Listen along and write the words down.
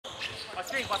My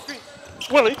screen.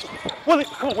 Willie,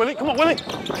 come on, Willie, come on, Willie.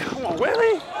 Come on,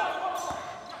 Willie.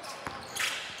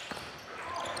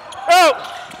 Oh!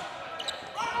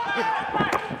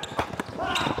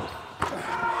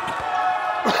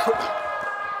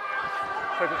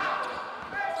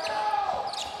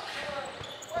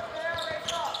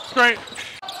 Screen.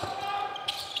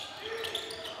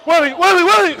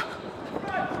 Willie.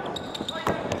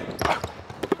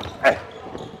 Hey.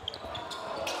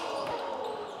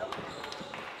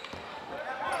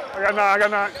 I got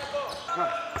nine.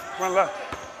 Run left.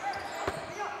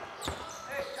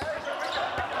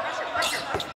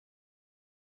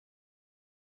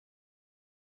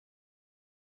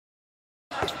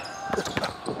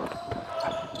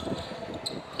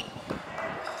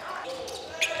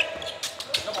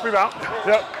 Rebound.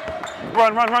 Yep.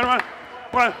 Run.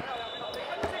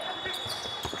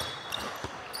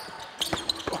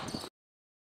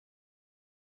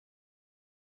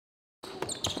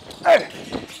 Hey.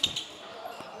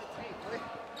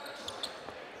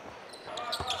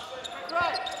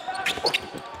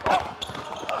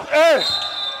 Hey.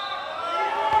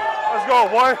 Let's go,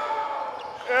 boy.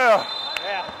 Yeah.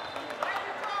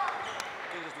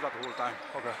 You just do that the whole time.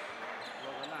 Okay.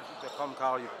 If they come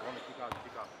call, you want to kick out.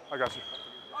 I got you.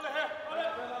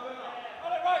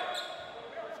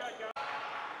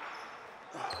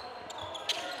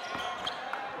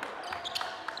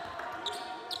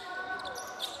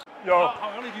 Yo.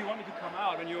 How early do you want me to come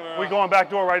out when you're... We going back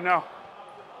door right now.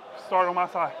 Start on my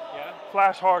side. Yeah?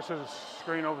 Flash hard to the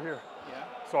screen over here. Yeah.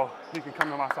 So he can come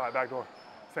to my side, back door.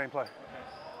 Same play. Okay.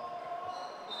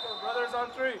 Let's go, brothers,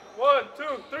 on 3. 1,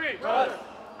 2, 3. Brothers.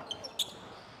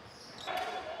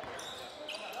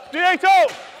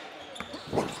 D8-0!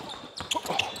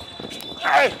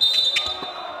 Hey!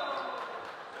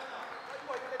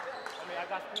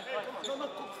 No,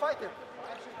 fight him.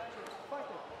 Fight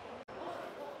him.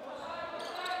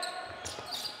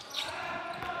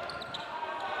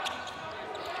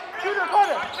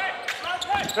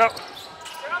 Yep.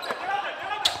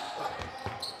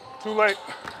 Too late.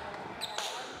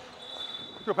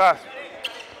 Good pass.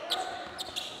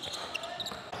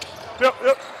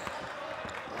 Yep.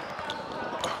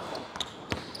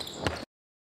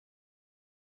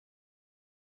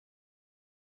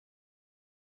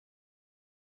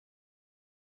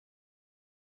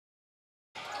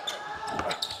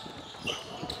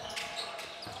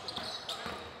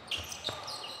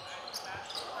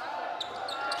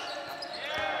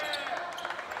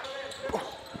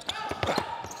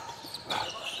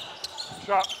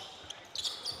 Shot.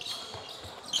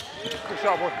 Good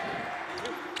shot, boy.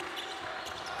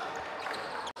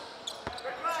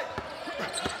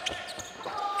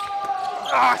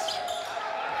 Ah!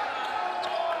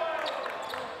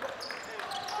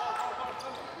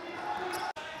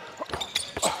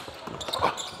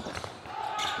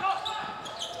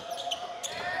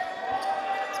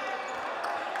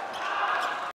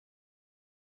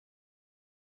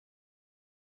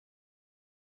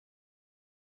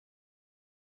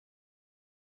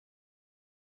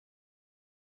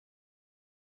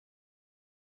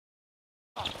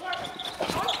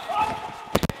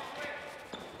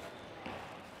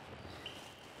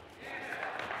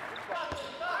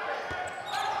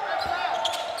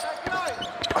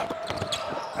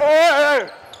 Hey!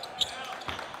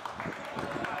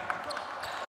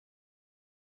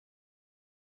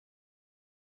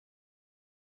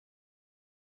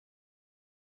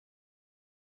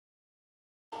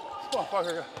 Come on, fuck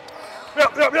here. Yep.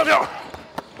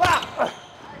 Ah!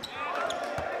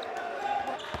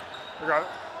 I got it.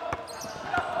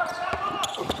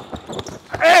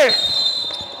 Hey!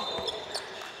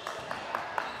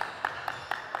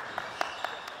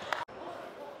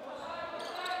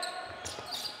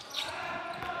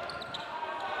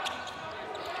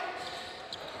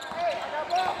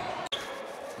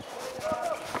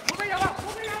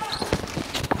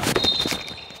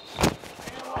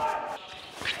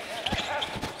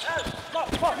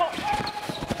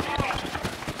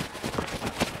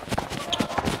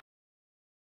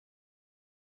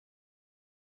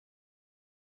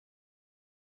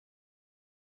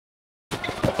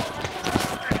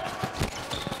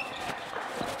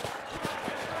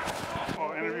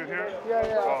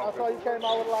 Yeah. I saw you came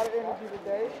out with a lot of energy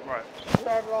today. Right.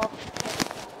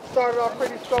 Started off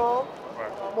pretty strong.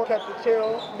 Right. More kept the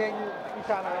chill, and then you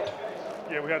kind of.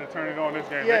 Yeah, we had to turn it on this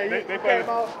game. Yeah, they came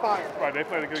out fired. Right, they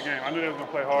played a good game. I knew they was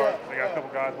gonna play hard. Yeah, They got a couple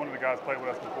guys. One of the guys played with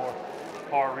us before.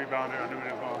 Hard rebounder. I knew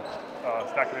they was gonna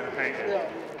stack it in the paint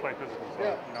and play physical. So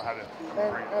you know how to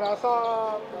bring it. And I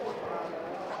saw.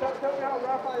 Tell me how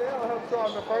Raphael helped you out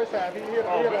in the first half. He hit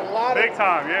a lot big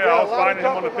time. Yeah, I was finding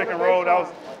him on the pick and roll. That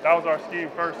was that was our scheme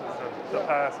first, is to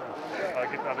pass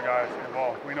and get the other guys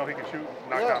involved. We know he can shoot,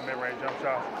 knock out mid-range jump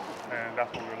shots, and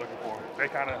that's what we were looking for. They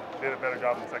kind of did a better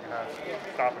job in the second half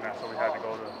stopping that, so we had to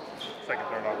go to second,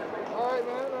 third option. All right,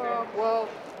 man. Well,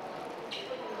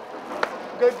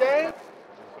 good game.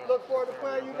 Look forward to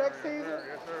playing you next season.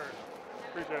 Yes, sir.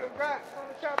 Appreciate it. Congrats on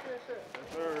the championship.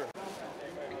 Yes, sir.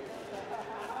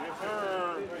 Yes,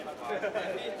 sir.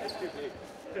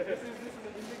 This is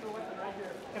an illegal weapon right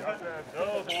here. Got that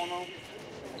dub on them.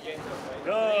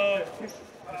 Dub.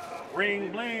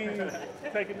 Ring bling.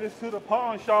 Taking this to the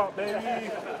pawn shop, baby.